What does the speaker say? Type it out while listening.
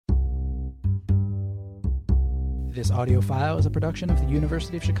This audio file is a production of the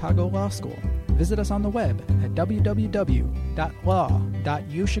University of Chicago Law School. Visit us on the web at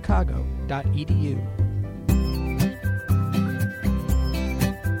www.law.uchicago.edu.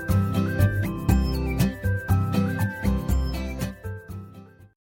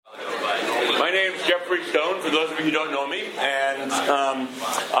 For those of you who don't know me, and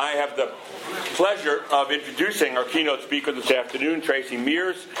I have the pleasure of introducing our keynote speaker this afternoon, Tracey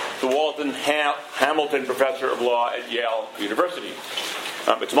Meares, the Walton Hamilton Professor of Law at Yale University.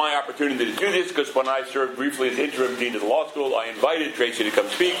 It's my opportunity to do this because when I served briefly as interim dean of the law school, I invited Tracey to come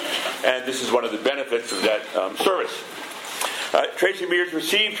speak, and this is one of the benefits of that service. Tracey Meares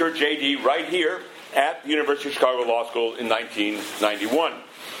received her JD right here at the University of Chicago Law School in 1991.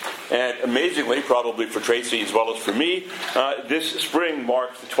 And amazingly, probably for Tracey as well as for me, this spring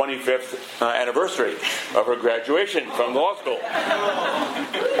marks the 25th anniversary of her graduation from law school.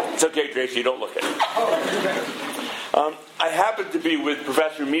 It's okay, Tracey, don't look at it. I happened to be with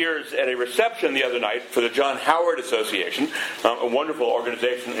Professor Meares at a reception the other night for the John Howard Association, a wonderful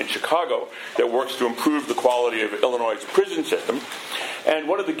organization in Chicago that works to improve the quality of Illinois' prison system. And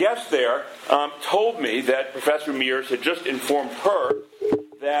one of the guests there told me that Professor Meares had just informed her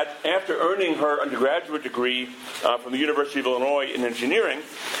that after earning her undergraduate degree from the University of Illinois in engineering,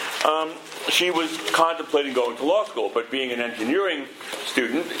 she was contemplating going to law school. But being an engineering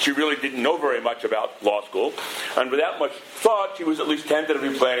student, she really didn't know very much about law school. And without much thought, she was at least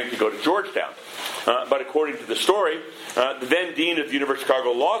tentatively planning to go to Georgetown. But according to the story, the then dean of the University of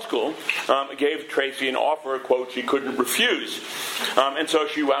Chicago Law School gave Tracey an offer, quote, she couldn't refuse. And so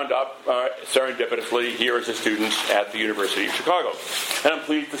she wound up serendipitously here as a student at the University of Chicago. And I'm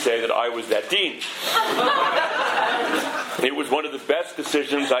pleased to say that I was that dean. It was one of the best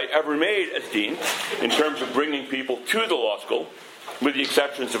decisions I ever made as dean in terms of bringing people to the law school, with the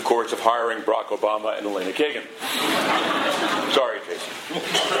exceptions, of course, of hiring Barack Obama and Elena Kagan. Sorry, Tracey.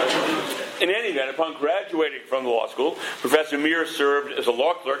 In any event, upon graduating from the law school, Professor Meares served as a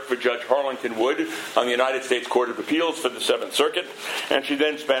law clerk for Judge Harlington Wood on the United States Court of Appeals for the Seventh Circuit, and she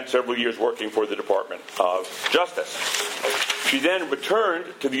then spent several years working for the Department of Justice. She then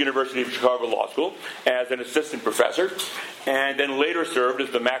returned to the University of Chicago Law School as an assistant professor, and then later served as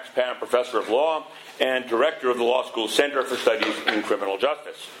the Max Pam Professor of Law and director of the law school's Center for Studies in Criminal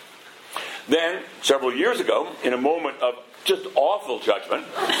Justice. Then, several years ago, in a moment of just awful judgment,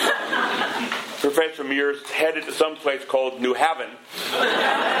 Professor Meares headed to some place called New Haven,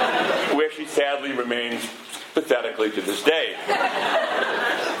 where she sadly remains pathetically to this day.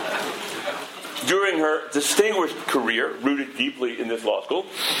 During her distinguished career, rooted deeply in this law school,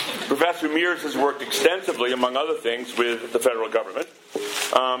 Professor Meares has worked extensively, among other things, with the federal government.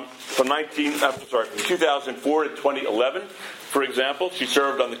 From 2004 to 2011, for example, she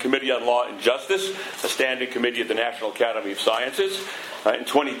served on the Committee on Law and Justice, a standing committee at the National Academy of Sciences. In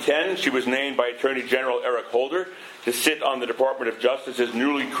 2010, she was named by Attorney General Eric Holder to sit on the Department of Justice's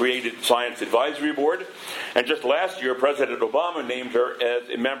newly created Science Advisory Board. And just last year, President Obama named her as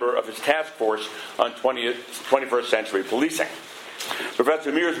a member of his task force on 21st century policing.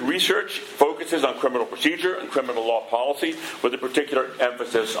 Professor Meares' research focuses on criminal procedure and criminal law policy, with a particular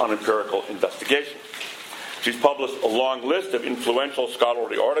emphasis on empirical investigation. She's published a long list of influential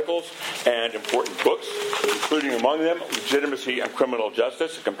scholarly articles and important books, including among them Legitimacy and Criminal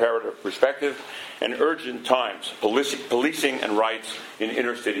Justice, A Comparative Perspective, and Urgent Times, Policing and Rights in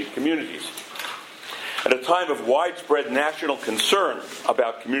Inner City Communities. At a time of widespread national concern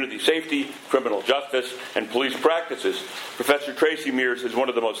about community safety, criminal justice, and police practices, Professor Tracey Meares is one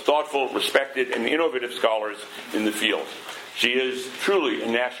of the most thoughtful, respected, and innovative scholars in the field. She is truly a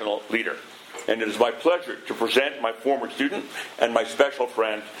national leader. And it is my pleasure to present my former student and my special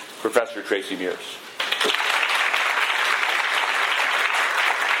friend, Professor Tracey Meares.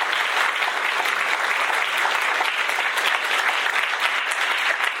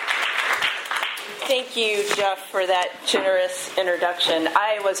 Thank you, Jeff, for that generous introduction.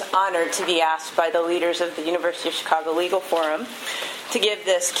 I was honored to be asked by the leaders of the University of Chicago Legal Forum to give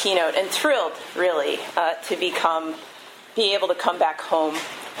this keynote, and thrilled, really, to be able to come back home.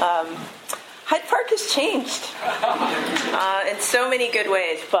 Hyde Park has changed in so many good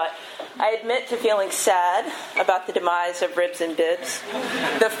ways, but I admit to feeling sad about the demise of Ribs and Bibs.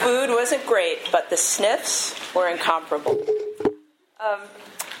 The food wasn't great, but the sniffs were incomparable.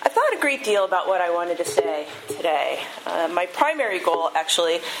 I thought a great deal about what I wanted to say today. My primary goal,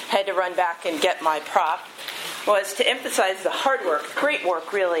 actually, had to run back and get my prop, was to emphasize the hard work, great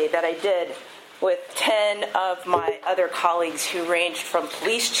work, really, that I did with 10 of my other colleagues who ranged from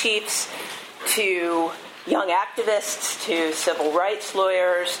police chiefs to young activists to civil rights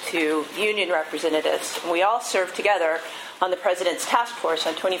lawyers to union representatives. And we all serve together on the President's Task Force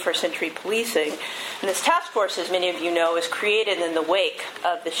on 21st Century Policing. And this task force, as many of you know, was created in the wake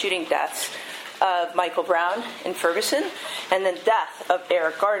of the shooting deaths of Michael Brown in Ferguson and the death of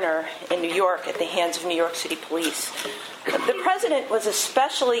Eric Garner in New York at the hands of New York City police. The President was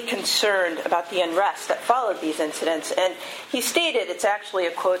especially concerned about the unrest that followed these incidents, and he stated, it's actually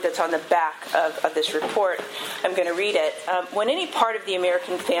a quote that's on the back of this report, I'm going to read it, when any part of the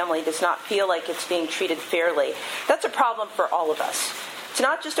American family does not feel like it's being treated fairly, that's a problem for all of us. It's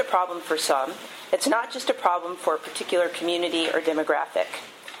not just a problem for some. It's not just a problem for a particular community or demographic.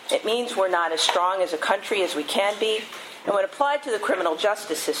 It means we're not as strong as a country as we can be, and when applied to the criminal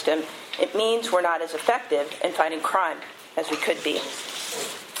justice system, it means we're not as effective in fighting crime as we could be.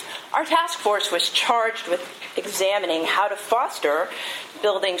 Our task force was charged with examining how to foster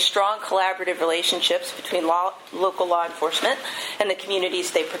building strong collaborative relationships between local law enforcement and the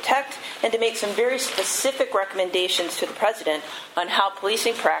communities they protect, and to make some very specific recommendations to the President on how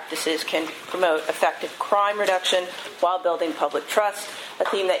policing practices can promote effective crime reduction while building public trust, a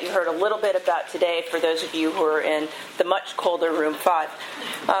theme that you heard a little bit about today for those of you who are in the much colder Room 5.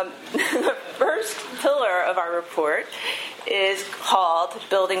 The first pillar of our report is called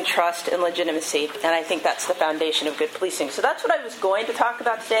Building Trust and Legitimacy, and I think that's the foundation of good policing. So that's what I was going to talk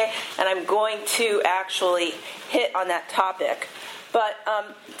about today, and I'm going to actually hit on that topic. But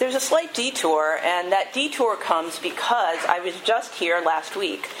there's a slight detour, and that detour comes because I was just here last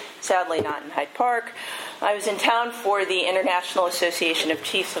week, sadly not in Hyde Park. I was in town for the International Association of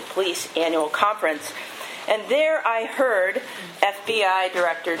Chiefs of Police annual conference, and there I heard FBI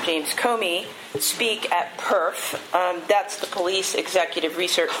Director James Comey speak at PERF. That's the Police Executive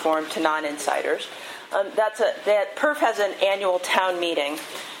Research Forum to non-insiders. PERF has an annual town meeting.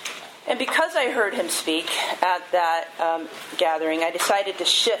 And because I heard him speak at that gathering, I decided to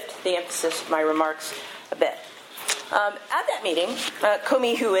shift the emphasis of my remarks a bit. At that meeting,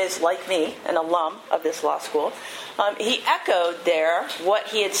 Comey, who is, like me, an alum of this law school, he echoed there what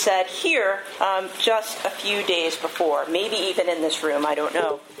he had said here just a few days before, maybe even in this room, I don't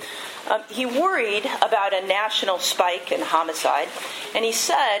know. He worried about a national spike in homicide, and he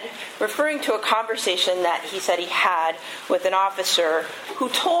said, referring to a conversation that he said he had with an officer who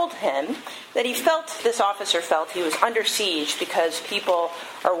told him that this officer felt he was under siege because people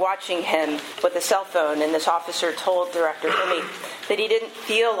are watching him with a cell phone, and this officer told Director Comey that he didn't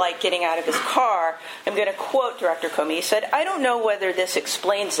feel like getting out of his car. I'm going to quote Director Comey. He said, "I don't know whether this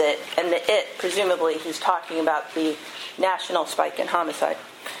explains it," and presumably he's talking about the national spike in homicide,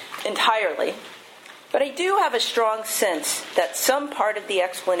 entirely. But I do have a strong sense that some part of the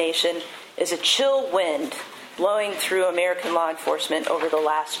explanation is a chill wind blowing through American law enforcement over the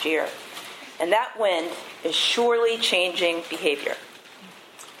last year. And that wind is surely changing behavior.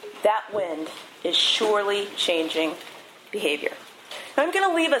 That wind is surely changing behavior. Now, I'm going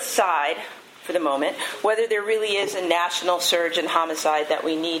to leave aside, for the moment, whether there really is a national surge in homicide that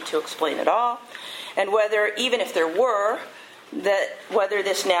we need to explain at all, and whether, even if there were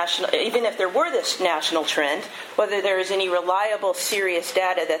this national trend, whether there is any reliable, serious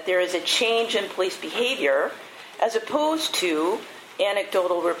data that there is a change in police behavior, as opposed to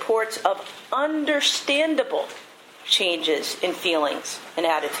anecdotal reports of understandable changes in feelings and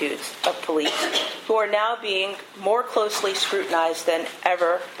attitudes of police, who are now being more closely scrutinized than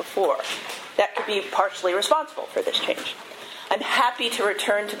ever before. That could be partially responsible for this change. I'm happy to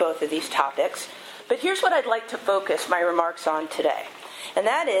return to both of these topics, but here's what I'd like to focus my remarks on today, and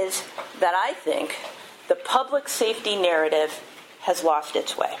that is that I think the public safety narrative has lost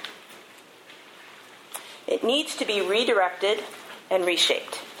its way. It needs to be redirected and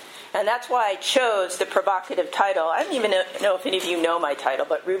reshaped. And that's why I chose the provocative title. I don't even know if any of you know my title,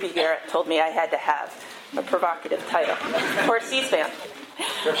 but Ruby Garrett told me I had to have a provocative title for C-SPAN.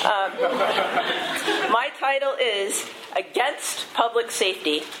 My title is Against Public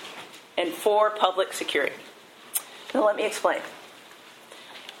Safety and For Public Security. Now let me explain.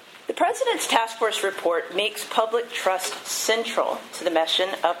 The President's Task Force report makes public trust central to the mission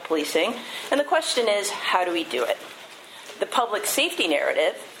of policing, and the question is, how do we do it? The public safety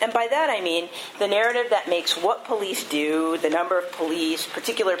narrative, and by that I mean the narrative that makes what police do, the number of police,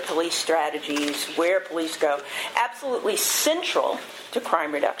 particular police strategies, where police go, absolutely central to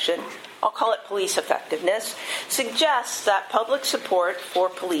crime reduction, I'll call it police effectiveness, suggests that public support for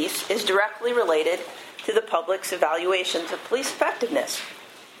police is directly related to the public's evaluations of police effectiveness.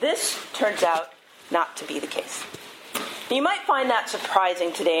 This turns out not to be the case. You might find that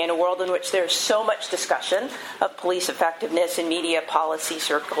surprising today in a world in which there's so much discussion of police effectiveness in media, policy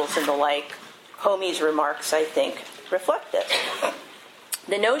circles, and the like. Comey's remarks, I think, reflect this.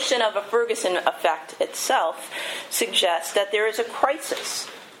 The notion of a Ferguson effect itself suggests that there is a crisis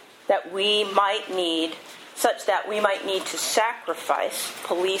that we might need, such that we might need to sacrifice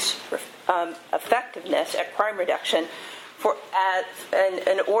police effectiveness at crime reduction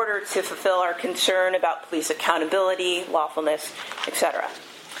in order to fulfill our concern about police accountability, lawfulness, etc.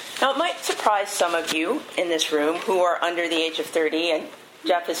 Now, it might surprise some of you in this room who are under the age of 30, and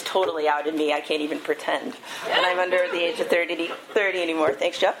Jeff has totally outed me. I can't even pretend that I'm under the age of 30 anymore.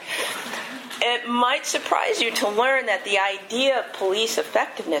 Thanks, Jeff. It might surprise you to learn that the idea of police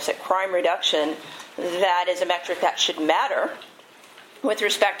effectiveness at crime reduction, that is a metric that should matter with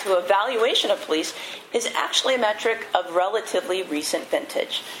respect to evaluation of police, is actually a metric of relatively recent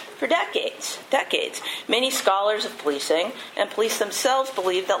vintage. For decades, many scholars of policing and police themselves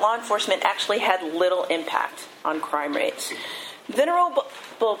believed that law enforcement actually had little impact on crime rates. Venerable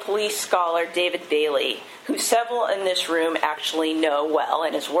police scholar David Bailey, who several in this room actually know well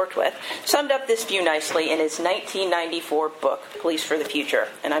and has worked with, summed up this view nicely in his 1994 book, Police for the Future.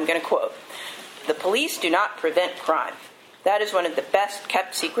 And I'm going to quote, "The police do not prevent crime. That is one of the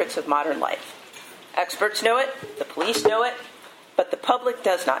best-kept secrets of modern life. Experts know it, the police know it, but the public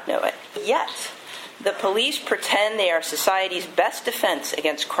does not know it. Yet, the police pretend they are society's best defense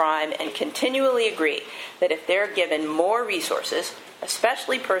against crime and continually agree that if they're given more resources,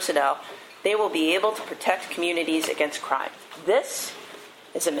 especially personnel, they will be able to protect communities against crime. This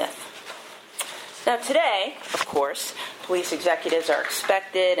is a myth." Now today, of course, police executives are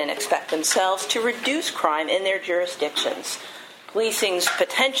expected and expect themselves to reduce crime in their jurisdictions. Policing's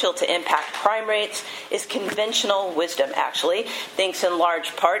potential to impact crime rates is conventional wisdom, actually, thanks in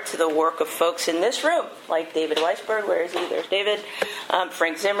large part to the work of folks in this room, like David Weisberg. Where is he? There's David.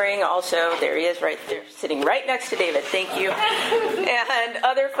 Frank Zimmering, also, there he is, right there, sitting right next to David. Thank you. And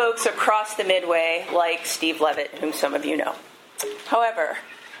other folks across the Midway, like Steve Levitt, whom some of you know. However,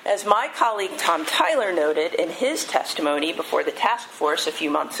 as my colleague Tom Tyler noted in his testimony before the task force a few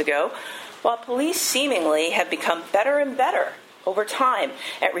months ago, while police seemingly have become better and better over time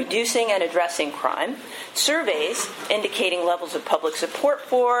at reducing and addressing crime, surveys indicating levels of public support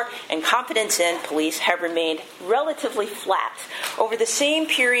for and confidence in police have remained relatively flat over the same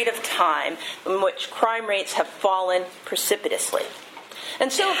period of time in which crime rates have fallen precipitously.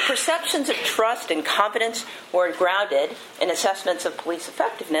 And so if perceptions of trust and confidence were grounded in assessments of police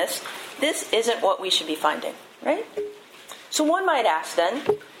effectiveness, this isn't what we should be finding, right? So one might ask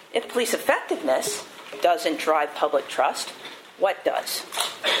then, if police effectiveness doesn't drive public trust, what does?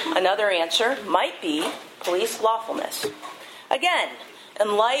 Another answer might be police lawfulness. Again,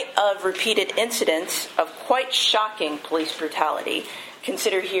 in light of repeated incidents of quite shocking police brutality,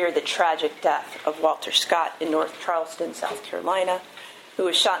 consider here the tragic death of Walter Scott in North Charleston, South Carolina, who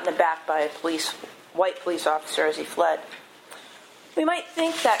was shot in the back by a white police officer as he fled. We might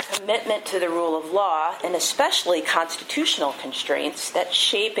think that commitment to the rule of law, and especially constitutional constraints that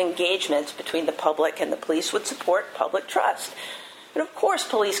shape engagements between the public and the police, would support public trust. But of course,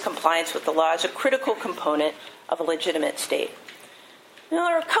 police compliance with the law is a critical component of a legitimate state. Now,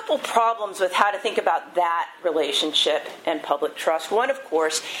 there are a couple problems with how to think about that relationship and public trust. One, of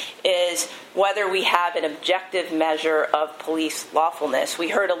course, is whether we have an objective measure of police lawfulness. We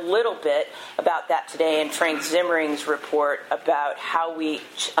heard a little bit about that today in Frank Zimmering's report about how we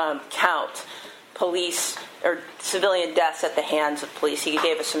count police or civilian deaths at the hands of police. He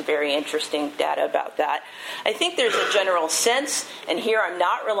gave us some very interesting data about that. I think there's a general sense, and here I'm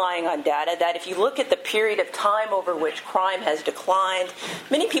not relying on data, that if you look at the period of time over which crime has declined,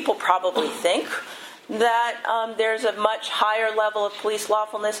 many people probably think that there's a much higher level of police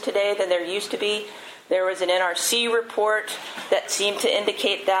lawfulness today than there used to be. There was an NRC report that seemed to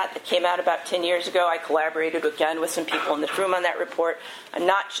indicate that came out about 10 years ago. I collaborated again with some people in this room on that report. I'm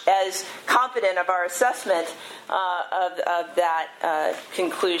not as confident of our assessment of that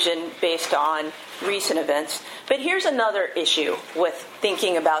conclusion based on recent events. But here's another issue with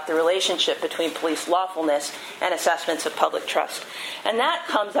thinking about the relationship between police lawfulness and assessments of public trust. And that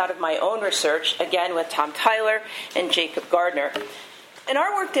comes out of my own research, again with Tom Tyler and Jacob Gardner. And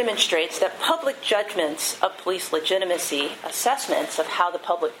our work demonstrates that public judgments of police legitimacy, assessments of how the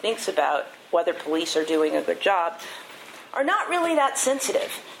public thinks about whether police are doing a good job, are not really that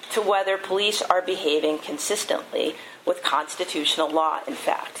sensitive to whether police are behaving consistently with constitutional law, in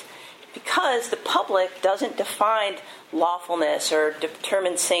fact. Because the public doesn't define lawfulness or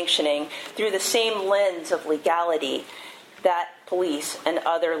determine sanctioning through the same lens of legality that police and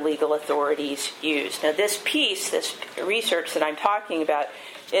other legal authorities use. Now, this research that I'm talking about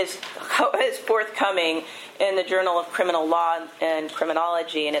is forthcoming in the Journal of Criminal Law and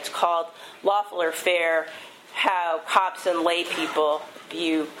Criminology, and it's called Lawful or Fair, How Cops and Lay People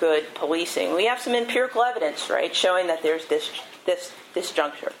View Good Policing. We have some empirical evidence, right, showing that there's this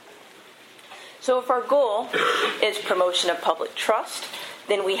disjuncture. So if our goal is promotion of public trust,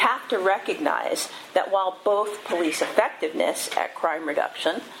 then we have to recognize that while both police effectiveness at crime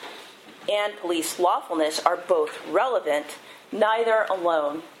reduction and police lawfulness are both relevant, neither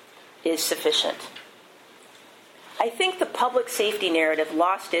alone is sufficient. I think the public safety narrative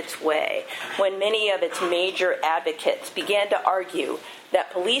lost its way when many of its major advocates began to argue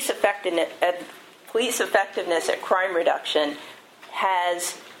that police effectiveness at crime reduction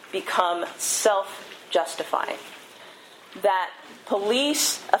has become self-justifying. That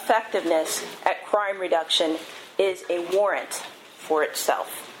police effectiveness at crime reduction is a warrant for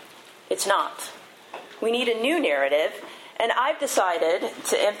itself. It's not. We need a new narrative, and I've decided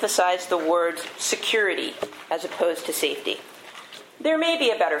to emphasize the word security as opposed to safety. There may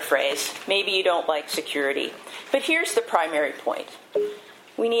be a better phrase. Maybe you don't like security. But here's the primary point.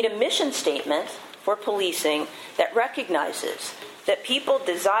 We need a mission statement for policing that recognizes that people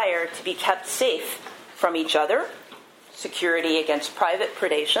desire to be kept safe from each other, security against private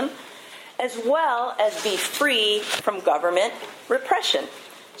predation, as well as be free from government repression,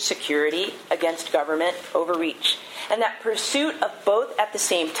 security against government overreach. And that pursuit of both at the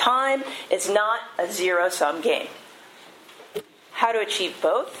same time is not a zero-sum game. How to achieve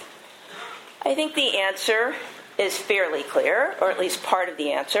both? I think the answer is fairly clear, or at least part of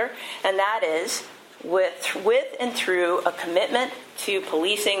the answer, and that is with and through a commitment to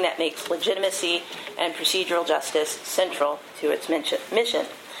policing that makes legitimacy and procedural justice central to its mission.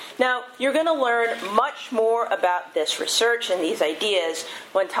 Now, you're going to learn much more about this research and these ideas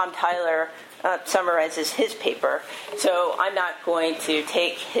when Tom Tyler summarizes his paper, so I'm not going to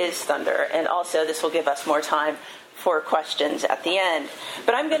take his thunder, and also this will give us more time for questions at the end.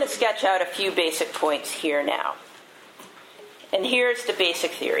 But I'm going to sketch out a few basic points here now. And here's the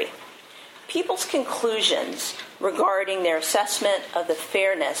basic theory. People's conclusions regarding their assessment of the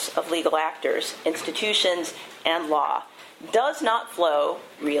fairness of legal actors, institutions, and law does not flow,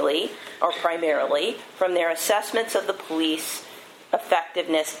 really, or primarily, from their assessments of the police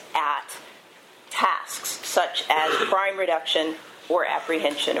effectiveness at tasks such as crime reduction or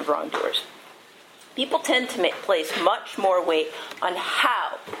apprehension of wrongdoers. People tend to place much more weight on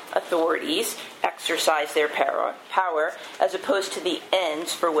how authorities exercise their power as opposed to the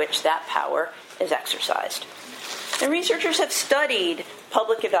ends for which that power is exercised. And researchers have studied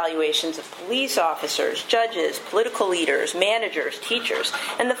public evaluations of police officers, judges, political leaders, managers, teachers,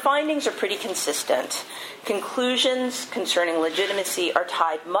 and the findings are pretty consistent. Conclusions concerning legitimacy are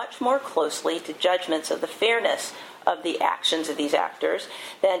tied much more closely to judgments of the fairness of the actions of these actors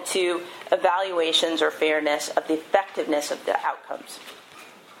than to evaluations or fairness of the effectiveness of the outcomes.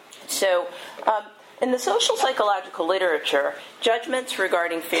 So, in the social psychological literature, judgments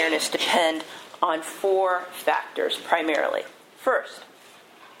regarding fairness depend on four factors primarily. First,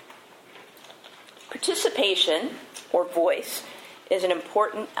 participation or voice is an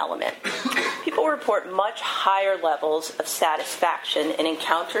important element. People report much higher levels of satisfaction in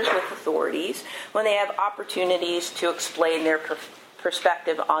encounters with authorities when they have opportunities to explain their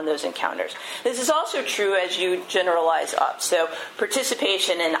perspective on those encounters. This is also true as you generalize up. So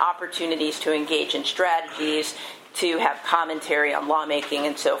participation and opportunities to engage in strategies, to have commentary on lawmaking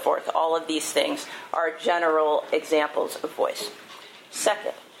and so forth, all of these things are general examples of voice.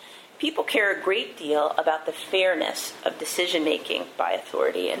 Second, people care a great deal about the fairness of decision-making by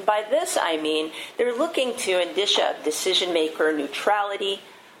authority. And by this, I mean they're looking to indicia of decision-maker neutrality,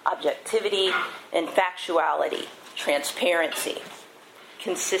 objectivity, and factuality, transparency,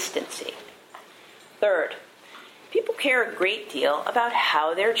 consistency. Third, people care a great deal about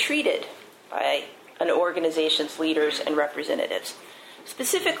how they're treated by an organization's leaders and representatives.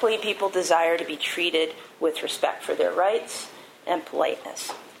 Specifically, people desire to be treated with respect for their rights and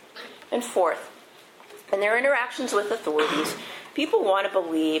politeness. And fourth, in their interactions with authorities, people want to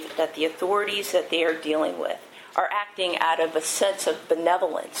believe that the authorities that they are dealing with are acting out of a sense of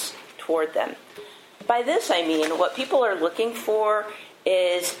benevolence toward them. By this, I mean what people are looking for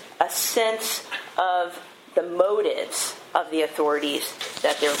is a sense of the motives of the authorities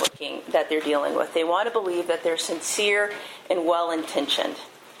that they're dealing with. They want to believe that they're sincere and well-intentioned.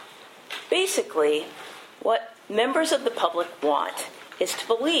 Basically, what members of the public want is to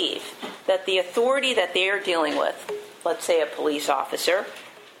believe that the authority that they are dealing with, let's say a police officer,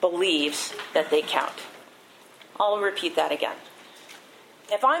 believes that they count. I'll repeat that again.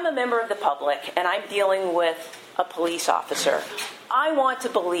 if I'm a member of the public and I'm dealing with a police officer, I want to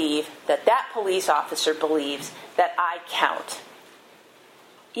believe that that police officer believes that I count.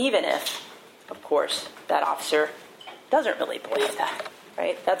 Even if, of course, that officer doesn't really believe that,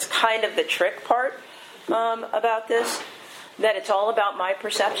 right? That's kind of the trick part about this, that it's all about my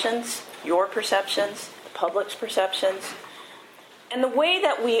perceptions, your perceptions, the public's perceptions. And the way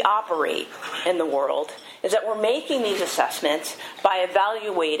that we operate in the world is that we're making these assessments by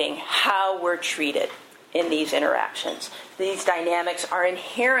evaluating how we're treated in these interactions. These dynamics are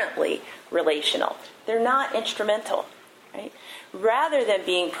inherently relational. They're not instrumental, right? Rather than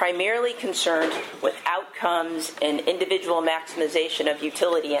being primarily concerned with outcomes and individual maximization of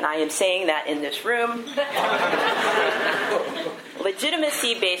utility, and I am saying that in this room,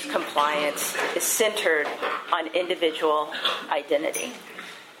 legitimacy-based compliance is centered on individual identity.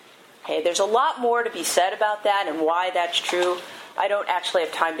 Okay, there's a lot more to be said about that and why that's true. I don't actually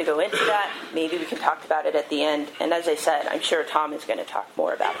have time to go into that. Maybe we can talk about it at the end. And as I said, I'm sure Tom is going to talk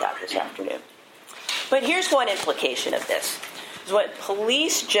more about that this afternoon. But here's one implication of this. Is when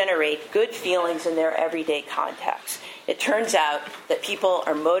police generate good feelings in their everyday context, it turns out that people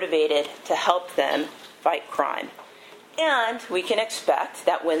are motivated to help them fight crime. And we can expect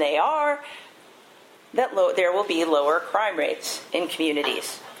that when they are, that there will be lower crime rates in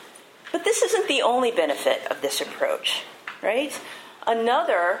communities. But this isn't the only benefit of this approach, right?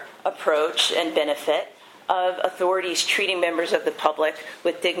 Another approach and benefit of authorities treating members of the public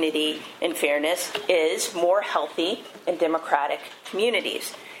with dignity and fairness is more healthy and democratic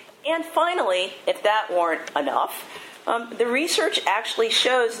communities. And finally, if that weren't enough, the research actually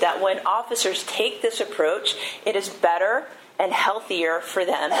shows that when officers take this approach, it is better and healthier for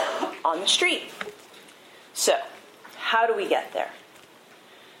them on the street. So, how do we get there?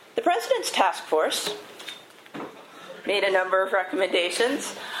 The President's Task Force made a number of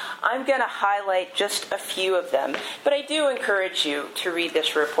recommendations. I'm going to highlight just a few of them, but I do encourage you to read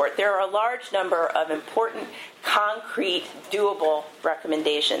this report. There are a large number of important, concrete, doable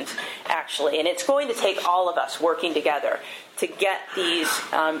recommendations, actually, and it's going to take all of us working together to get these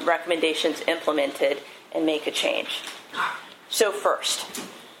recommendations implemented and make a change. So first,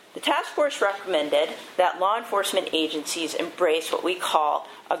 the task force recommended that law enforcement agencies embrace what we call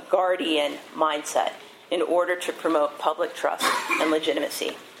a guardian mindset in order to promote public trust and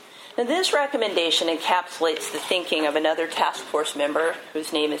legitimacy. Now, this recommendation encapsulates the thinking of another task force member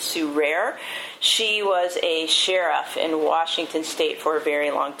whose name is Sue Rare. She was a sheriff in Washington State for a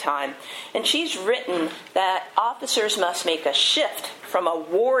very long time. And she's written that officers must make a shift from a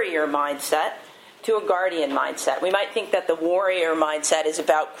warrior mindset to a guardian mindset. We might think that the warrior mindset is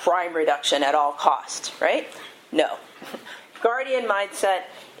about crime reduction at all costs, right? No. Guardian mindset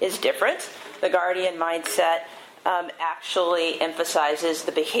is different. The guardian mindset actually emphasizes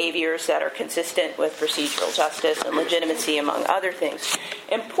the behaviors that are consistent with procedural justice and legitimacy, among other things.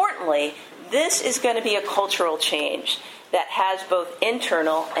 Importantly, this is going to be a cultural change that has both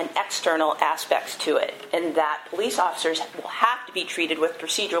internal and external aspects to it, and that police officers will have to be treated with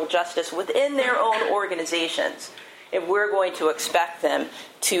procedural justice within their own organizations if we're going to expect them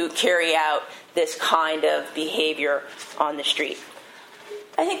to carry out this kind of behavior on the street.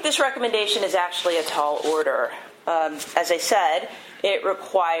 I think this recommendation is actually a tall order. As I said, it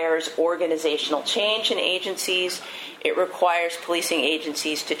requires organizational change in agencies. It requires policing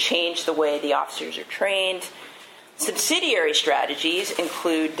agencies to change the way the officers are trained. Subsidiary strategies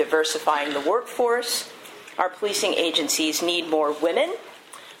include diversifying the workforce. Our policing agencies need more women,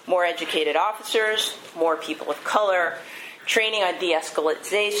 more educated officers, more people of color. Training on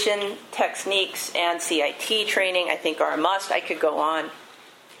de-escalation techniques and CIT training, I think, are a must. I could go on.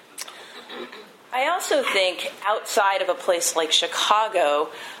 I also think outside of a place like Chicago,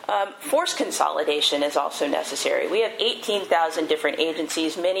 force consolidation is also necessary. We have 18,000 different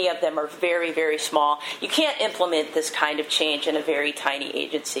agencies. Many of them are very, very small. You can't implement this kind of change in a very tiny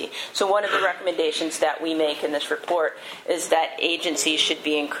agency. So one of the recommendations that we make in this report is that agencies should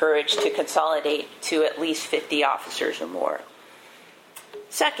be encouraged to consolidate to at least 50 officers or more.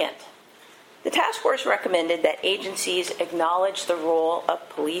 Second, the task force recommended that agencies acknowledge the role of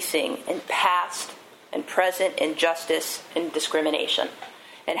policing in past and present injustice and discrimination,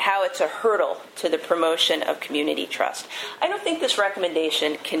 and how it's a hurdle to the promotion of community trust. I don't think this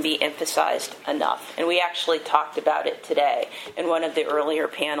recommendation can be emphasized enough, and we actually talked about it today in one of the earlier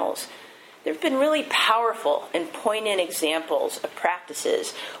panels. There have been really powerful and poignant examples of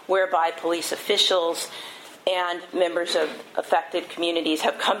practices whereby police officials and members of affected communities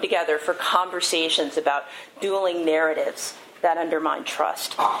have come together for conversations about dueling narratives that undermine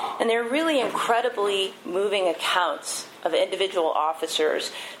trust. And they're really incredibly moving accounts of individual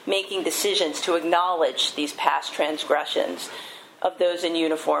officers making decisions to acknowledge these past transgressions of those in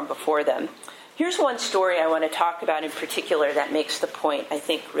uniform before them. Here's one story I want to talk about in particular that makes the point, I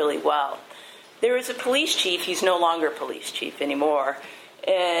think, really well. There was a police chief, he's no longer police chief anymore,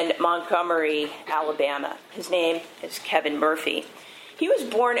 in Montgomery, Alabama. His name is Kevin Murphy. He was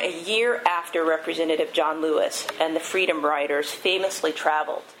born a year after Representative John Lewis and the Freedom Riders famously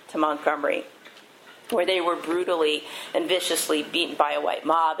traveled to Montgomery, where they were brutally and viciously beaten by a white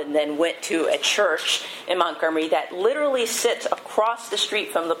mob, and then went to a church in Montgomery that literally sits across the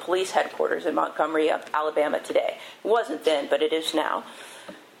street from the police headquarters in Montgomery, Alabama today. It wasn't then, but it is now,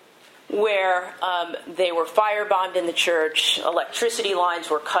 where they were firebombed in the church, electricity lines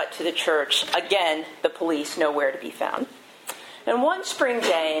were cut to the church. Again, the police nowhere to be found. And one spring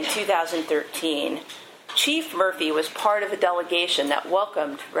day in 2013, Chief Murphy was part of a delegation that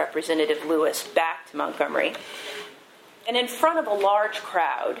welcomed Representative Lewis back to Montgomery. And in front of a large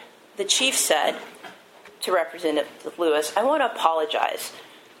crowd, the chief said to Representative Lewis, "I want to apologize.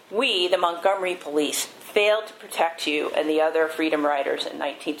 We, the Montgomery police, failed to protect you and the other Freedom Riders in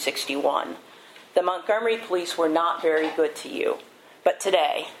 1961. The Montgomery police were not very good to you, but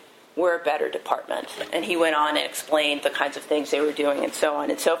today we're a better department." And he went on and explained the kinds of things they were doing and so on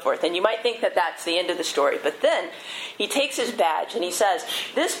and so forth. And you might think that that's the end of the story, but then he takes his badge and he says,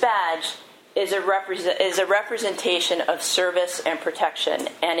 "This badge is a representation of service and protection,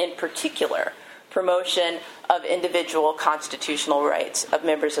 and in particular, promotion of individual constitutional rights of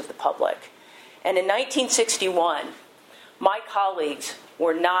members of the public. And in 1961, my colleagues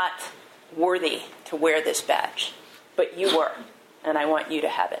were not worthy to wear this badge, but you were, and I want you to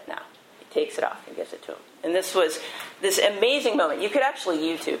have it now." He takes it off and gives it to him. And this was this amazing moment. You could actually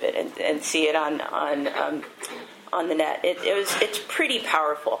YouTube it and see it on the net. It's pretty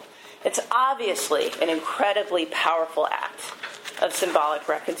powerful. It's obviously an incredibly powerful act of symbolic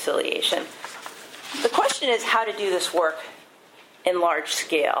reconciliation. The question is how to do this work in large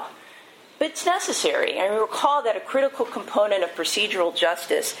scale. But it's necessary. I recall that a critical component of procedural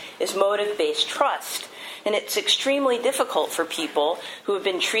justice is motive-based trust. And it's extremely difficult for people who have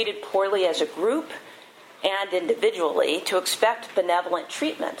been treated poorly as a group and individually to expect benevolent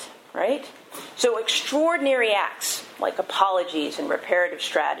treatment, right? So extraordinary acts like apologies and reparative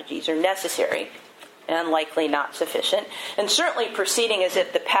strategies are necessary and likely not sufficient. And certainly proceeding as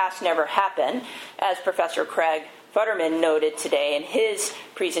if the past never happened, as Professor Craig Futterman noted today in his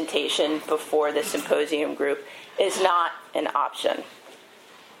presentation before the symposium group, is not an option.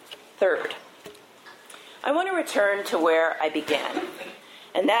 Third, I want to return to where I began,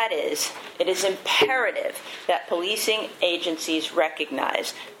 and that is, it is imperative that policing agencies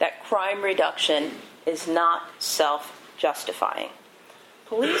recognize that crime reduction is not self-justifying.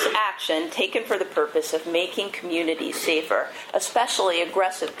 Police action taken for the purpose of making communities safer, especially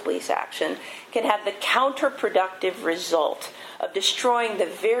aggressive police action, can have the counterproductive result of destroying the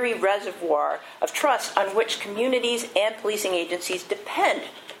very reservoir of trust on which communities and policing agencies depend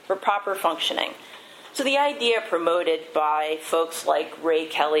for proper functioning. So the idea promoted by folks like Ray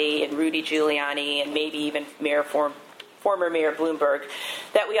Kelly and Rudy Giuliani and maybe even former Mayor Bloomberg,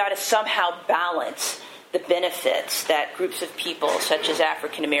 that we ought to somehow balance the benefits that groups of people, such as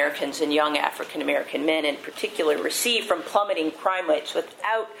African Americans and young African American men in particular, receive from plummeting crime rates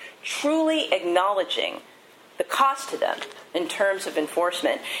without truly acknowledging the cost to them in terms of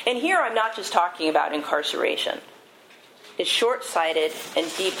enforcement. And here I'm not just talking about incarceration. It's short-sighted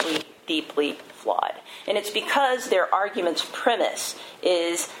and deeply, deeply flawed. And it's because their argument's premise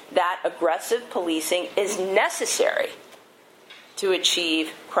is that aggressive policing is necessary to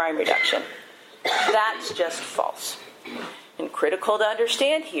achieve crime reduction. That's just false. And critical to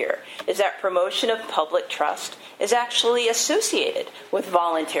understand here is that promotion of public trust is actually associated with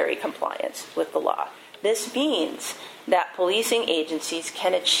voluntary compliance with the law. This means that policing agencies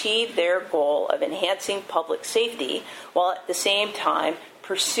can achieve their goal of enhancing public safety while at the same time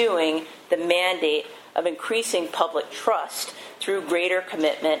pursuing the mandate of increasing public trust through greater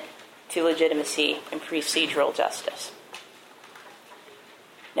commitment to legitimacy and procedural justice.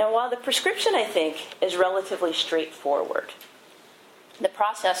 Now, while the prescription, I think, is relatively straightforward, the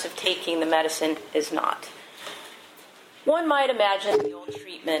process of taking the medicine is not. One might imagine the old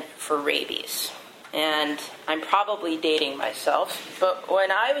treatment for rabies. And I'm probably dating myself, but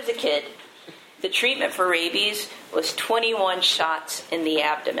when I was a kid, the treatment for rabies was 21 shots in the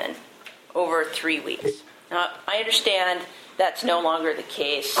abdomen over 3 weeks. Now, I understand that's no longer the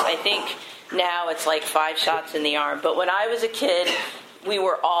case. I think now it's like 5 shots in the arm. But when I was a kid, we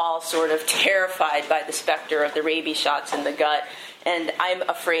were all sort of terrified by the specter of the rabies shots in the gut, and I'm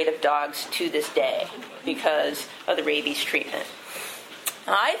afraid of dogs to this day because of the rabies treatment.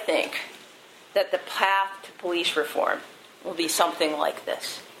 I think that the path to police reform will be something like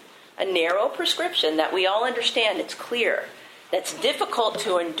this. A narrow prescription that we all understand, it's clear, that's difficult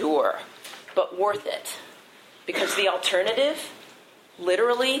to endure, but worth it. Because the alternative,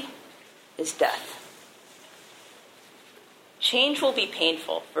 literally, is death. Change will be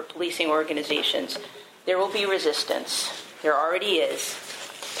painful for policing organizations. There will be resistance. There already is.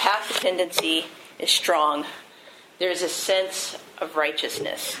 Path dependency is strong. There's a sense of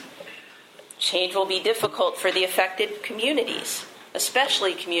righteousness. Change will be difficult for the affected communities,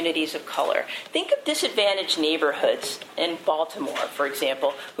 especially communities of color. Think of disadvantaged neighborhoods in Baltimore, for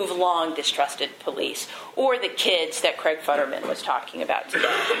example, who've long distrusted police, or the kids that Craig Futterman was talking about today.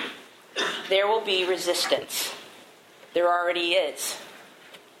 There will be resistance. There already is.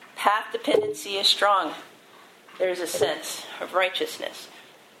 Path dependency is strong. There's a sense of righteousness.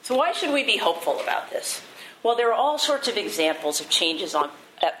 So why should we be hopeful about this? Well, there are all sorts of examples of changes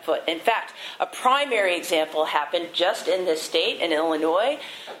at foot. In fact, a primary example happened just in this state, in Illinois.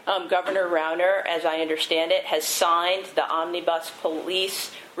 Governor Rauner, as I understand it, has signed the omnibus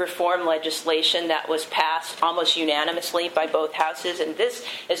police reform legislation that was passed almost unanimously by both houses. And this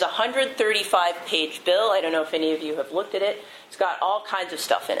is a 135-page bill. I don't know if any of you have looked at it. It's got all kinds of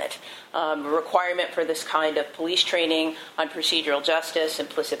stuff in it. A requirement for this kind of police training on procedural justice,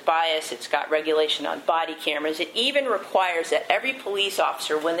 implicit bias. It's got regulation on body cameras. It even requires that every police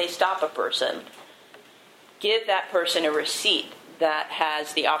officer, when they stop a person, give that person a receipt that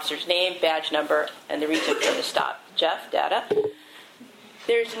has the officer's name, badge number, and the reason for the stop. Jeff, data.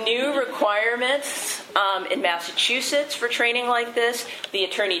 There's new requirements in Massachusetts for training like this. The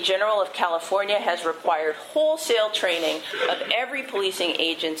Attorney General of California has required wholesale training of every policing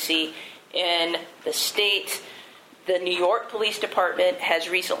agency in the state. The New York Police Department has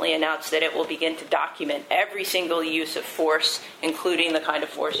recently announced that it will begin to document every single use of force, including the kind of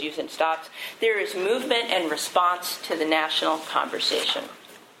force used in stops. There is movement and response to the national conversation.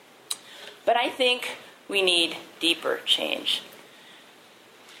 But I think we need deeper change.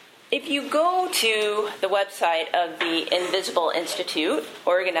 If you go to the website of the Invisible Institute,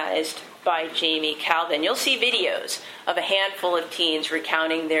 organized by Jamie Calvin, you'll see videos of a handful of teens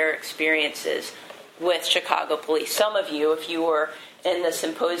recounting their experiences with Chicago police. Some of you, if you were in the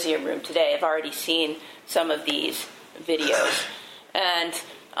symposium room today, have already seen some of these videos. And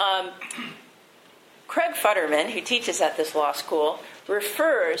Craig Futterman, who teaches at this law school,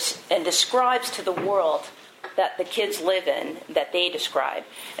 refers and describes to the world that the kids live in, that they describe,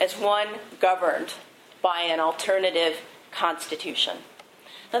 as one governed by an alternative constitution.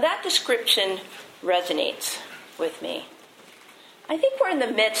 Now that description resonates with me. I think we're in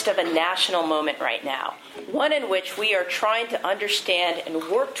the midst of a national moment right now, one in which we are trying to understand and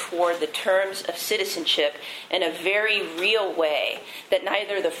work toward the terms of citizenship in a very real way that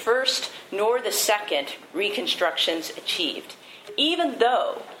neither the first nor the second Reconstructions achieved, even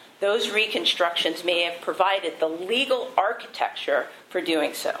though those reconstructions may have provided the legal architecture for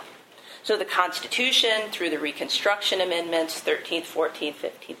doing so. So the Constitution, through the Reconstruction Amendments, 13th, 14th,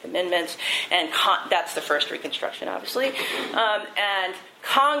 15th Amendments, and that's the first Reconstruction, obviously, and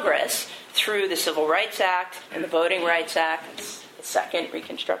Congress, through the Civil Rights Act and the Voting Rights Act, that's the second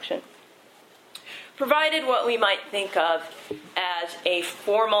Reconstruction, provided what we might think of as a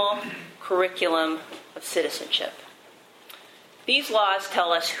formal curriculum of citizenship. These laws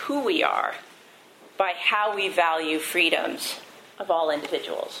tell us who we are by how we value freedoms of all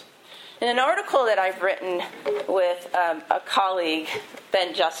individuals. In an article that I've written with a colleague,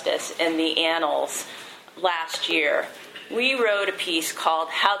 Ben Justice, in the Annals last year, we wrote a piece called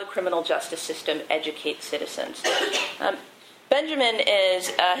How the Criminal Justice System Educates Citizens. Benjamin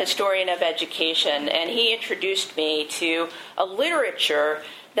is a historian of education, and he introduced me to a literature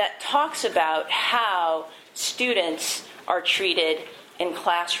that talks about how students are treated in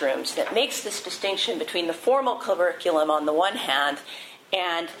classrooms, that makes this distinction between the formal curriculum on the one hand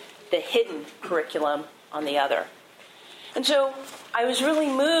and the hidden curriculum on the other. And so I was really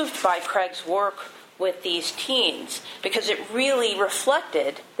moved by Craig's work with these teens because it really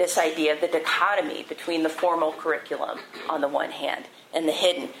reflected this idea of the dichotomy between the formal curriculum on the one hand and the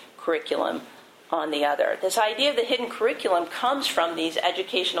hidden curriculum on the other. This idea of the hidden curriculum comes from these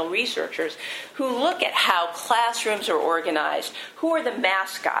educational researchers who look at how classrooms are organized, who are the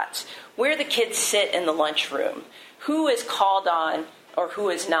mascots, where the kids sit in the lunchroom, who is called on or who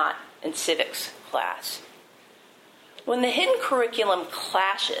is not in civics class. When the hidden curriculum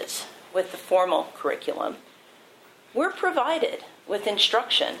clashes with the formal curriculum, we're provided with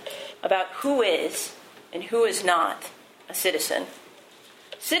instruction about who is and who is not a citizen.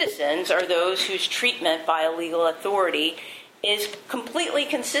 Citizens are those whose treatment by a legal authority is completely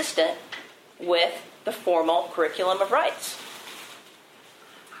consistent with the formal curriculum of rights.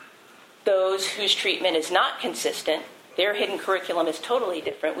 Those whose treatment is not consistent, their hidden curriculum is totally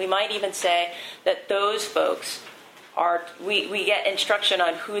different. We might even say that those folks we get instruction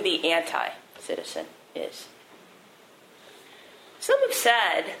on who the anti-citizen is. Some have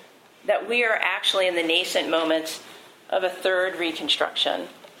said that we are actually in the nascent moments of a third Reconstruction.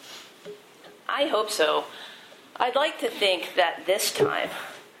 I hope so. I'd like to think that this time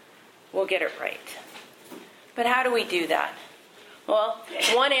we'll get it right. But how do we do that? Well,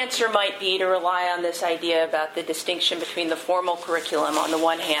 one answer might be to rely on this idea about the distinction between the formal curriculum on the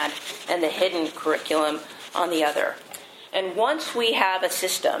one hand and the hidden curriculum on the other. And once we have a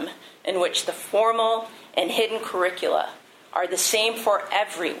system in which the formal and hidden curricula are the same for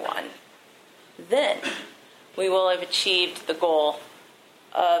everyone, then we will have achieved the goal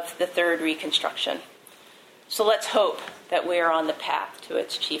of the third Reconstruction. So let's hope that we are on the path to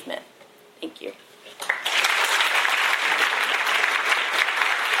its achievement. Thank you.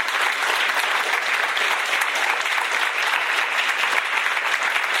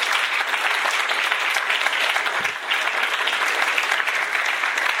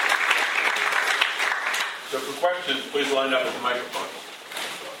 So for questions, please line up at the microphone.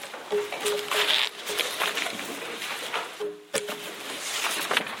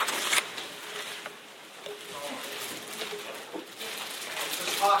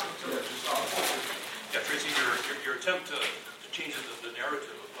 Yeah, Tracey, your attempt to change the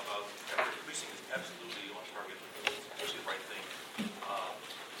narrative about policing is absolutely on target. It's actually the right thing.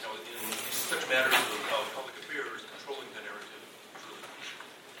 In such matters of public affairs, controlling the narrative is really crucial.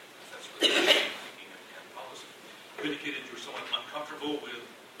 That's really thinking and policy. You indicated you were somewhat uncomfortable with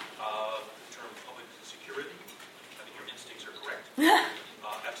the term public security. I think your instincts are correct.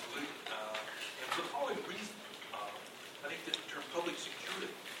 Absolutely. And for the following reason, I think that the term public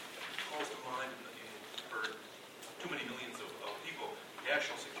security calls to mind for too many millions of people,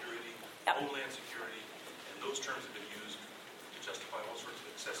 national security, homeland security, and those terms have been used to justify all sorts of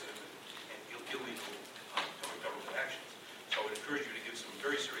excessive and illegal government actions. So I would encourage you to give some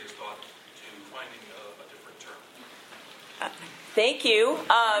very serious thought to finding a different term. Thank you.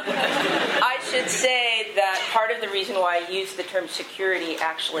 I should say that part of the reason why I use the term security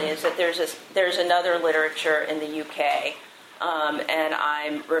actually is that there's another literature in the UK, and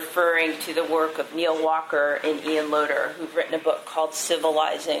I'm referring to the work of Neil Walker and Ian Loader, who've written a book called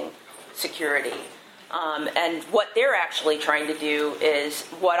Civilizing Security. And what they're actually trying to do is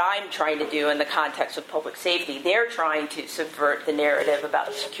what I'm trying to do in the context of public safety. They're trying to subvert the narrative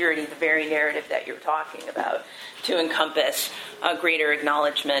about security, the very narrative that you're talking about, to encompass a greater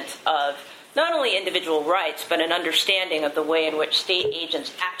acknowledgement of not only individual rights, but an understanding of the way in which state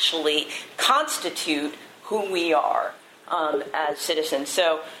agents actually constitute who we are as citizens.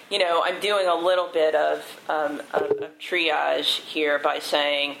 So, I'm doing a little bit of triage here by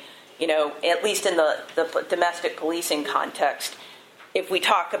saying, at least in the domestic policing context, if we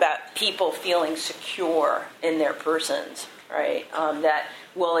talk about people feeling secure in their persons, right, that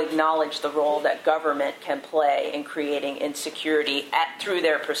will acknowledge the role that government can play in creating insecurity through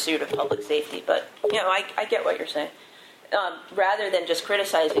their pursuit of public safety. But, I get what you're saying. Rather than just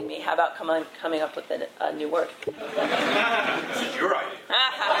criticizing me, how about coming up with a new word? This is your idea.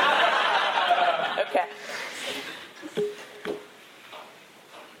 Okay.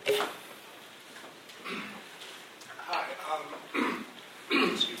 Hi.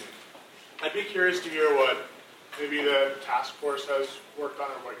 Excuse me. I'd be curious to hear what maybe the task force has worked on,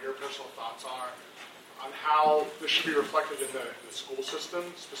 or what your personal thoughts are on how this should be reflected in the school system,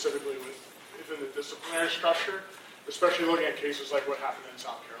 specifically within the disciplinary structure, especially looking at cases like what happened in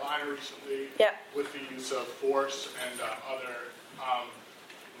South Carolina recently with the use of force and other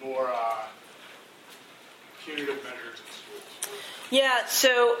more punitive measures in schools. Yeah,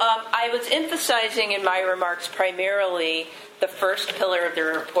 so I was emphasizing in my remarks primarily the first pillar of the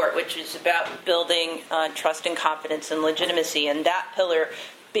report, which is about building trust and confidence and legitimacy. And that pillar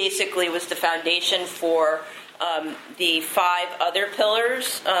basically was the foundation for the 5 other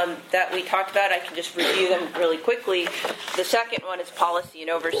pillars that we talked about. I can just review them really quickly. The second one is policy and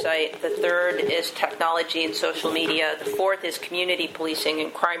oversight. The third is technology and social media. The fourth is community policing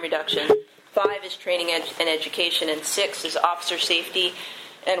and crime reduction. 5 is training and education. And 6 is officer safety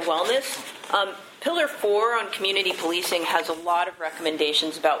and wellness. Pillar 4 on community policing has a lot of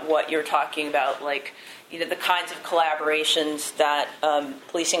recommendations about what you're talking about, like the kinds of collaborations that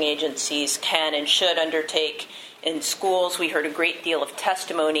policing agencies can and should undertake in schools. We heard a great deal of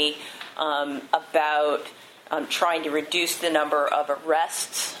testimony about trying to reduce the number of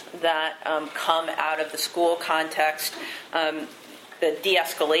arrests that come out of the school context. The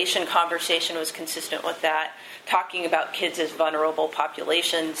de-escalation conversation was consistent with that, talking about kids as vulnerable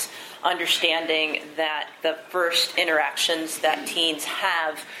populations, understanding that the first interactions that teens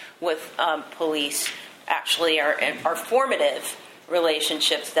have with police actually are formative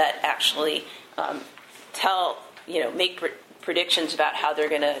relationships that actually make predictions about how they're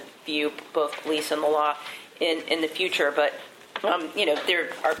going to view both police and the law in the future. But there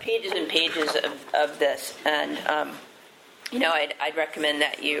are pages and pages of this, and I'd recommend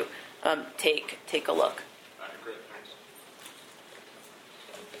that you take a look. Great, thanks.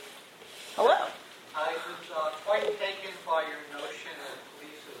 Hello. I was quite taken by your notion of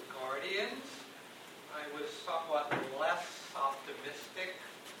police as guardians. I was somewhat less optimistic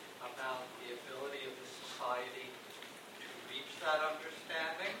about the ability of the society to reach that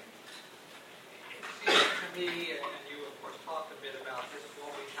understanding. It seems to me, and you of course talked a bit about this,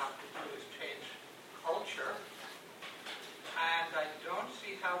 what we have to do is change culture. And I don't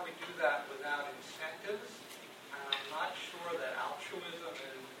see how we do that without incentives. And I'm not sure that altruism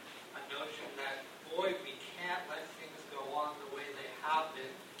and a notion that, boy, we can't let things go on the way they have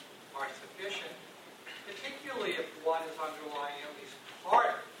been are sufficient, particularly if what is underlying at least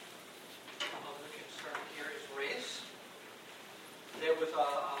part of the concern here is race. There was a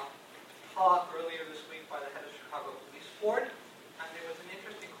talk earlier this week by the head of Chicago Police Board, and there was an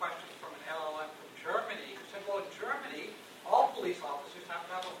interesting question from an LLM from Germany who said, well, in Germany, all police officers have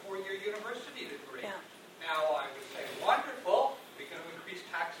to have a 4-year university degree. Yeah. Now, I would say, wonderful. We're going to increase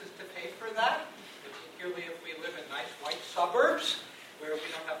taxes to pay for that, particularly if we live in nice white suburbs where we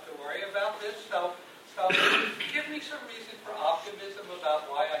don't have to worry about this. So give me some reason for optimism about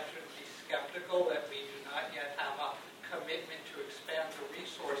why I should be skeptical that we do not yet have a commitment to expand the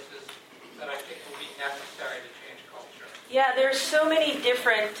resources that I think will be necessary to change culture. Yeah, there's so many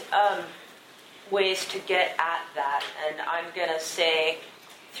different ways to get at that, and I'm going to say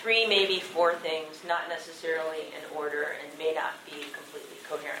 3, maybe 4 things, not necessarily in order, and may not be completely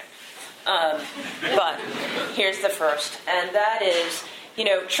coherent. But here's the first, and that is,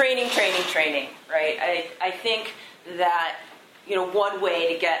 training, right? I think that, one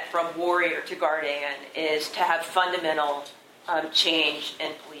way to get from warrior to guardian is to have fundamental change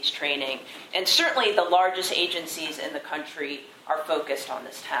in police training. And certainly the largest agencies in the country are focused on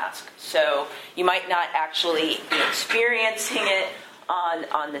this task. So you might not actually be experiencing it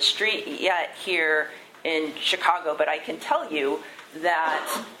on the street yet here in Chicago, but I can tell you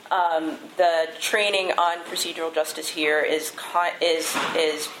that the training on procedural justice here is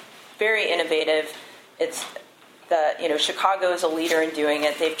very innovative. It's Chicago is a leader in doing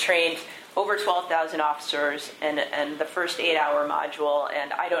it. They've trained over 12,000 officers and the first 8-hour module,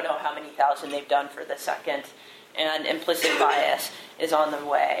 and I don't know how many thousand they've done for the second. And implicit bias is on the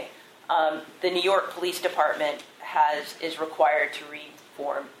way. The New York Police Department is required to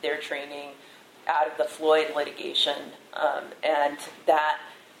reform their training out of the Floyd litigation, and that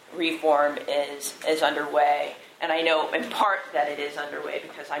reform is underway. And I know in part that it is underway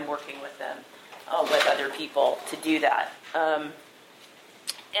because I'm working with them, with other people to do that.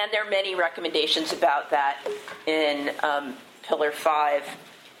 And there are many recommendations about that in Pillar 5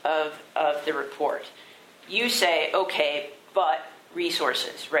 of the report. You say, okay, but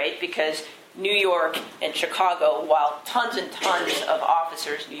resources, right? Because New York and Chicago, while tons and tons of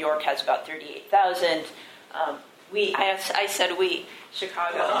officers, New York has about 38,000. I said we,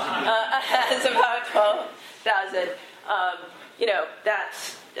 Chicago has about 12,000.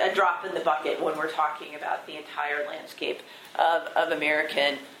 That's a drop in the bucket when we're talking about the entire landscape of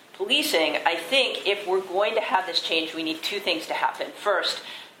American policing. I think if we're going to have this change, we need 2 things to happen. First,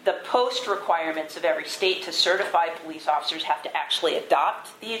 the post requirements of every state to certify police officers have to actually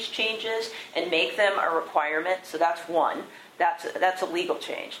adopt these changes and make them a requirement. So that's one. That's a legal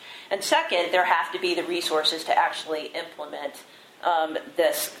change. And second, there have to be the resources to actually implement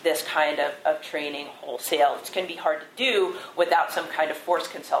this kind of training wholesale. It's going to be hard to do without some kind of force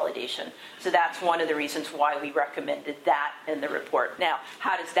consolidation. So that's one of the reasons why we recommended that in the report. Now,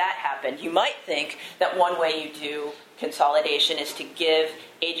 how does that happen? You might think that one way you do consolidation is to give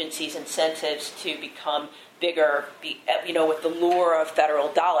agencies incentives to become bigger, with the lure of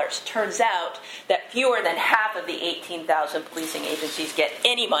federal dollars. Turns out that fewer than half of the 18,000 policing agencies get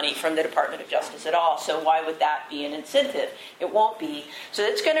any money from the Department of Justice at all, so why would that be an incentive? It won't be. So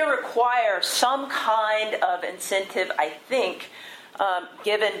it's going to require some kind of incentive, I think,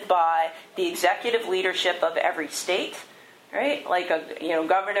 given by the executive leadership of every state, right? Like a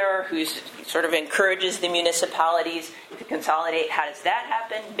governor who sort of encourages the municipalities to consolidate. How does that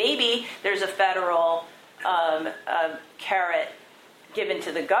happen? Maybe there's a federal carrot given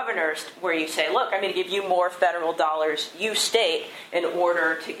to the governors where you say, look, I'm going to give you more federal dollars, you state, in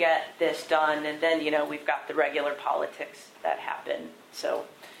order to get this done. And then, we've got the regular politics that happen. So,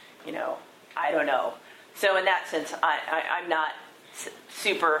 I don't know. So in that sense, I'm not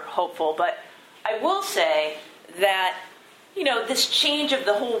super hopeful. But I will say that, this change of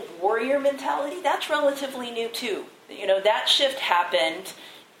the whole warrior mentality, that's relatively new too. That shift happened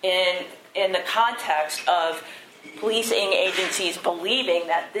in the context of policing agencies believing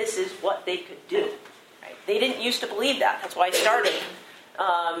that this is what they could do. Right? They didn't used to believe that. That's why I started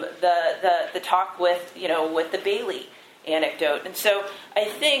the talk with the Bailey anecdote. And so I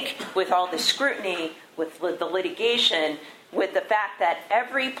think with all the scrutiny, with the litigation, with the fact that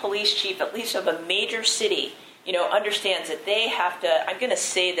every police chief, at least of a major city, understands that they have to, I'm going to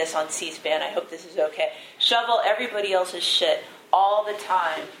say this on C-SPAN, I hope this is okay, shovel everybody else's shit all the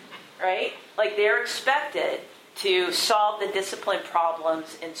time, right? Like they're expected to solve the discipline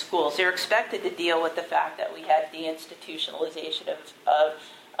problems in schools. They're expected to deal with the fact that we had deinstitutionalization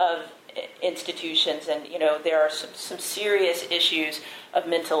of institutions, and there are some serious issues of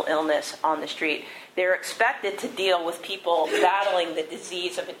mental illness on the street. They're expected to deal with people battling the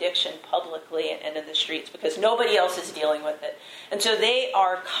disease of addiction publicly and in the streets because nobody else is dealing with it. And so they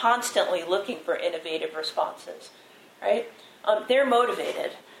are constantly looking for innovative responses, right? They're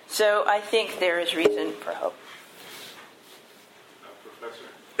motivated. So I think there is reason for hope.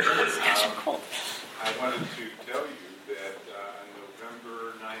 Professor, I wanted to tell you that on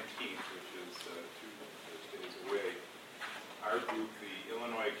November 19th, which is 2 days away, our group, the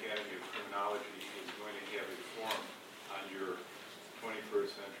Illinois Academy of Criminology, is going to have a forum on your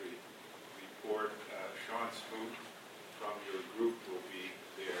 21st century report. Sean Smoot from your group will be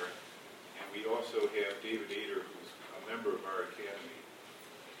there. And we also have David Ader, who's a member of our academy,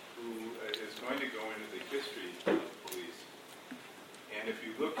 who is going to go into the history of police. And if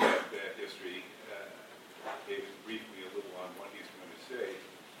you look at that history, David briefed me a little on what he's going to say.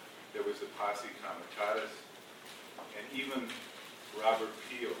 There was the Posse Comitatus, and even Robert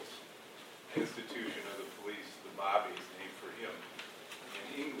Peel's institution of the police, the Bobbies, named for him,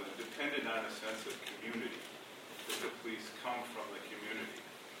 in England, depended on a sense of community, that the police come from the community.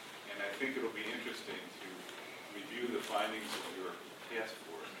 And I think it'll be interesting to review the findings of your task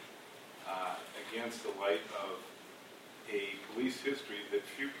force against the light of a police history that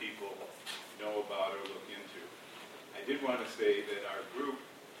few people know about or look into. I did want to say that our group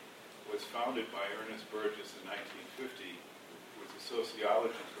was founded by Ernest Burgess in 1950, who was a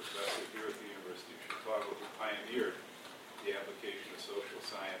sociology professor here at the University of Chicago, who pioneered the application of social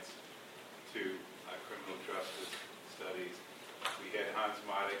science to criminal justice studies. We had Hans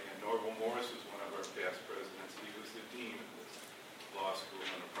Modek, and Norval Morris was one of our past presidents. He was the dean of this law school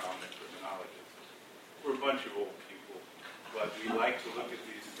and a prominent criminologist. We're a bunch of old people, but we like to look at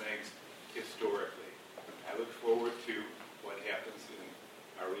these things historically. I look forward to what happens in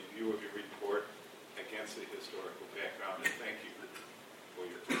our review of your report against the historical background, and thank you for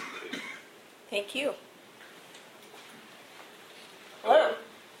your presentation. Thank you. Hello.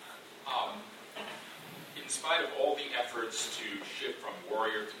 In spite of all the efforts to shift from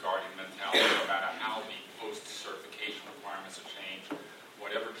warrior to guardian mentality, no matter how the post-certification requirements are changed,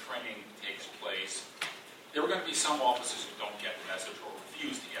 whatever training takes place, there are going to be some officers who don't get the message or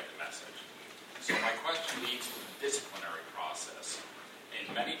refuse to get the message. So my question leads to the disciplinary process.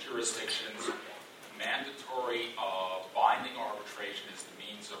 In many jurisdictions, mandatory binding arbitration is the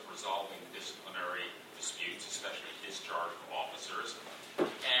means of resolving disciplinary disputes, especially discharge of officers.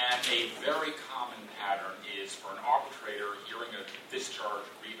 And a very common pattern is for an arbitrator hearing a discharge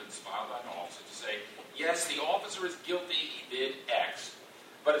grievance filed by an officer to say, yes, the officer is guilty, he did X,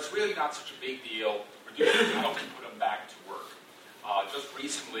 but it's really not such a big deal. Reduce the penalty, put him back to work. Just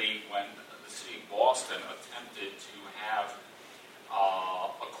recently, when the city of Boston attempted to have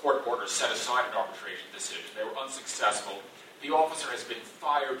a court order set aside an arbitration decision, they were unsuccessful. The officer has been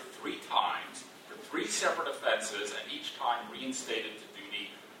fired 3 times for 3 separate offenses, and each time reinstated to duty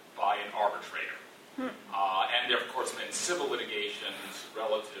by an arbitrator. And there have, of course, been civil litigations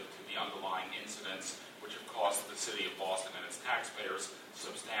relative to the underlying incidents, which have cost the city of Boston and its taxpayers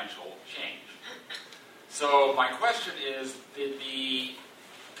substantial change. So my question is, did the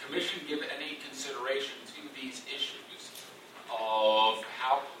commission give any consideration to these issues of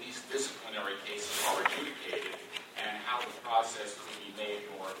how police disciplinary cases are adjudicated and how the process can be made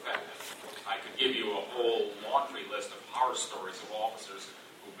more effective? I could give you a whole laundry list of horror stories of officers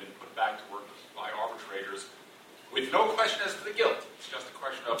who've been put back to work by arbitrators with no question as to the guilt. It's just a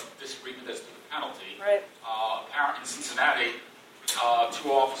question of disagreement as to the penalty. Right. Apparently in Cincinnati, two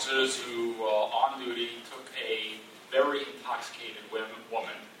officers who, on duty, took a very intoxicated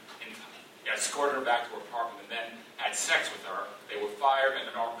woman, escorted her back to her apartment, and then had sex with her. They were fired, and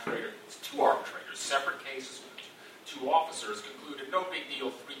two arbitrators, separate cases, two officers concluded, no big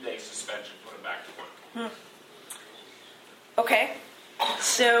deal, 3-day suspension, put them back to work. Okay.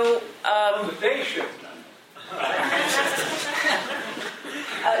 So, They should.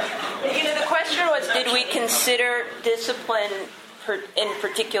 the question was, did we consider discipline in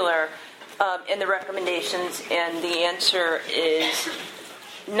particular in the recommendations? And the answer is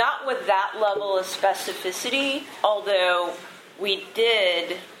not with that level of specificity, although we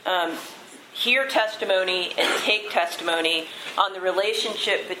did hear testimony and take testimony on the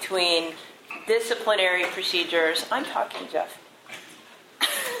relationship between disciplinary procedures. I'm talking, Jeff.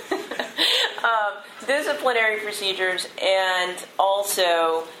 Disciplinary procedures and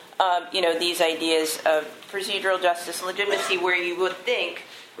also, these ideas of procedural justice and legitimacy, where you would think,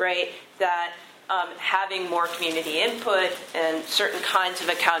 right, that having more community input and certain kinds of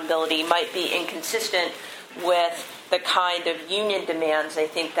accountability might be inconsistent with the kind of union demands, I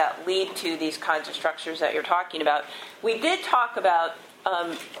think, that lead to these kinds of structures that you're talking about. We did talk about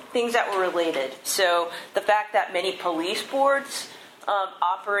things that were related. So the fact that many police boards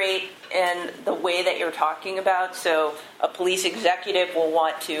operate in the way that you're talking about. So a police executive will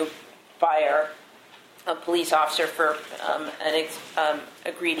want to fire a police officer for an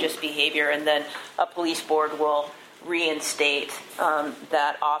egregious behavior, and then a police board will reinstate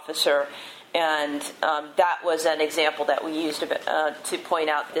that officer. And that was an example that we used to point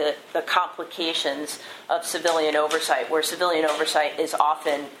out the complications of civilian oversight, where civilian oversight is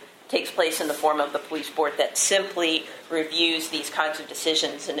often takes place in the form of the police board that simply reviews these kinds of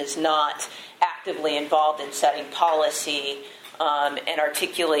decisions and is not actively involved in setting policy and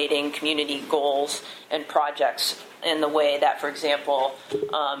articulating community goals and projects in the way that, for example,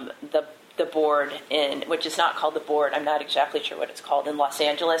 the board which is not called the board, I'm not exactly sure what it's called in Los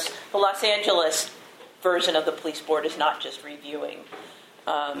Angeles. The Los Angeles version of the police board is not just reviewing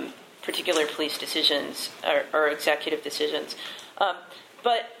particular police decisions or executive decisions.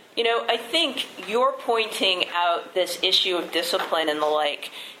 But I think you're pointing out this issue of discipline and the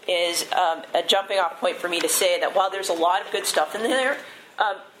like is a jumping off point for me to say that while there's a lot of good stuff in there,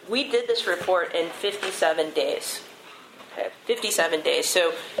 we did this report in 57 days. Okay, 57 days.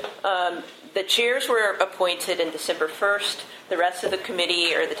 So the chairs were appointed on December 1st. The rest of the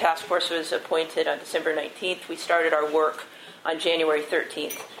committee or the task force was appointed on December 19th. We started our work on January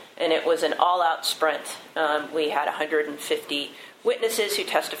 13th, and it was an all-out sprint. We had 150 witnesses who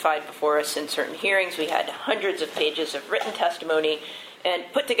testified before us in certain hearings. We had hundreds of pages of written testimony and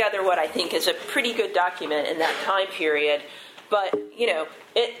put together what I think is a pretty good document in that time period. But,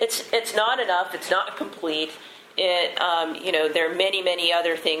 it's not enough. It's not complete. There are many, many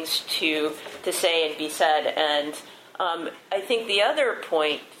other things to say and be said. And I think the other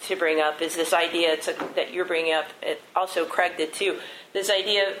point to bring up is this idea that you're bringing up, also Craig did too, this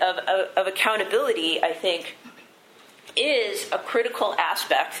idea of accountability, I think, is a critical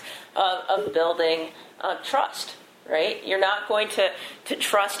aspect of building trust, right? You're not going to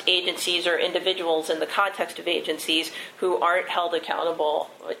trust agencies or individuals in the context of agencies who aren't held accountable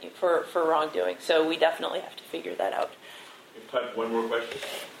for wrongdoing. So we definitely have to figure that out. Time for one more question.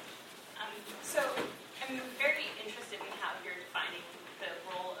 So I'm very interested in how you're defining the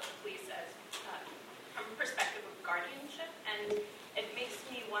role of police as from a perspective of guardianship, and it makes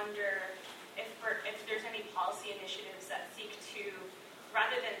me wonder if there's any policy initiatives that seek to,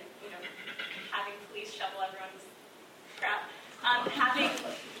 rather than having police shovel everyone's crap, having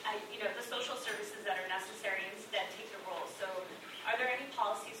the social services that are necessary instead take the role. So, are there any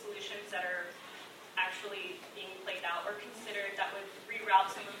policy solutions that are actually being played out or considered that would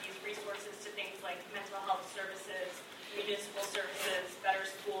reroute some of these resources to things like mental health services, municipal services, better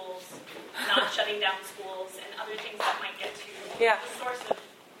schools, not shutting down schools, and other things that might get to the source of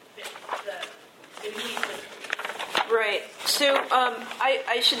the needs of Right. So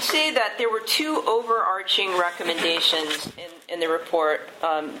I should say that there were two overarching recommendations in the report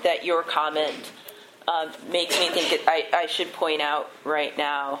that your comment makes me think that I should point out right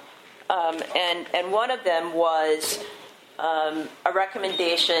now. And one of them was a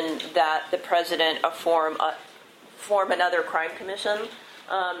recommendation that the president form another crime commission.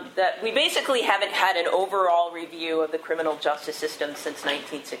 That we basically haven't had an overall review of the criminal justice system since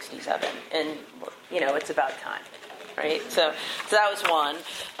 1967, and it's about time. Right? So that was one.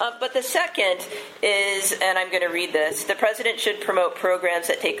 But the second is, and I'm going to read this, the president should promote programs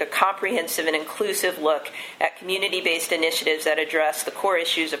that take a comprehensive and inclusive look at community-based initiatives that address the core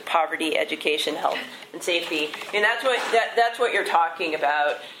issues of poverty, education, health, and safety. And that's what you're talking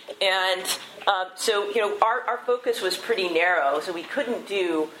about. And so our focus was pretty narrow, so we couldn't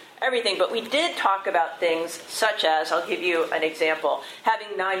do everything, but we did talk about things such as, I'll give you an example,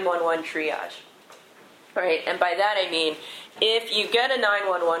 having 911 triage. Right, and by that I mean, if you get a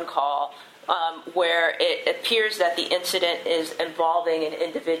 911 call where it appears that the incident is involving an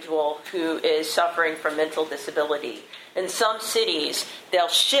individual who is suffering from mental disability, in some cities they'll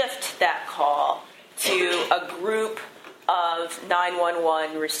shift that call to a group of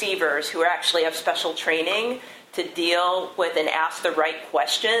 911 receivers who actually have special training to deal with and ask the right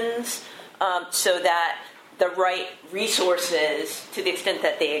questions so that the right resources, to the extent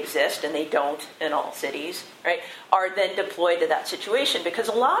that they exist, and they don't in all cities, right, are then deployed to that situation. Because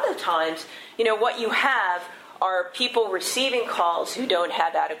a lot of times, what you have are people receiving calls who don't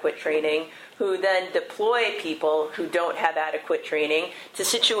have adequate training, who then deploy people who don't have adequate training to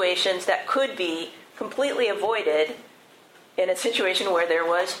situations that could be completely avoided in a situation where there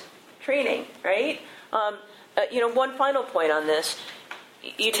was training, right? One final point on this.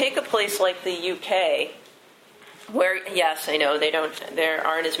 You take a place like the UK, where, yes, I know there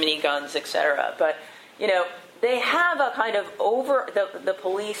aren't as many guns, etc., but, they have a kind of the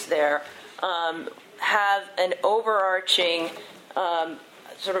police there have an overarching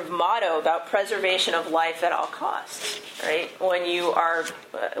sort of motto about preservation of life at all costs, right? When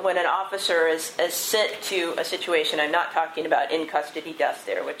an officer is sent to a situation, I'm not talking about in custody deaths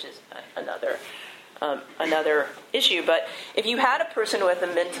there, which is another issue, but if you had a person with a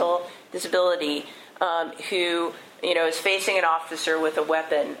mental disability who is facing an officer with a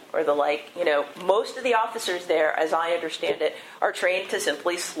weapon or the like, most of the officers there, as I understand it, are trained to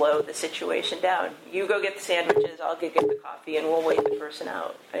simply slow the situation down. You go get the sandwiches, I'll go get the coffee, and we'll wait the person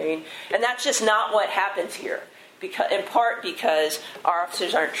out. And that's just not what happens here. In part because our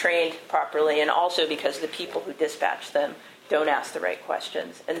officers aren't trained properly, and also because the people who dispatch them don't ask the right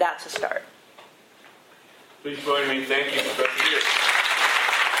questions. And that's a start. Please join me in thanking Professor Meares.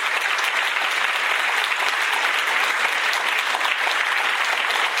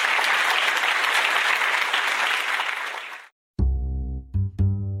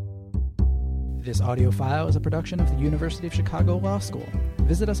 This audio file is a production of the University of Chicago Law School.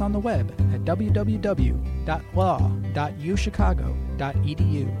 Visit us on the web at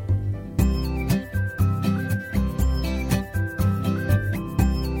www.law.uchicago.edu.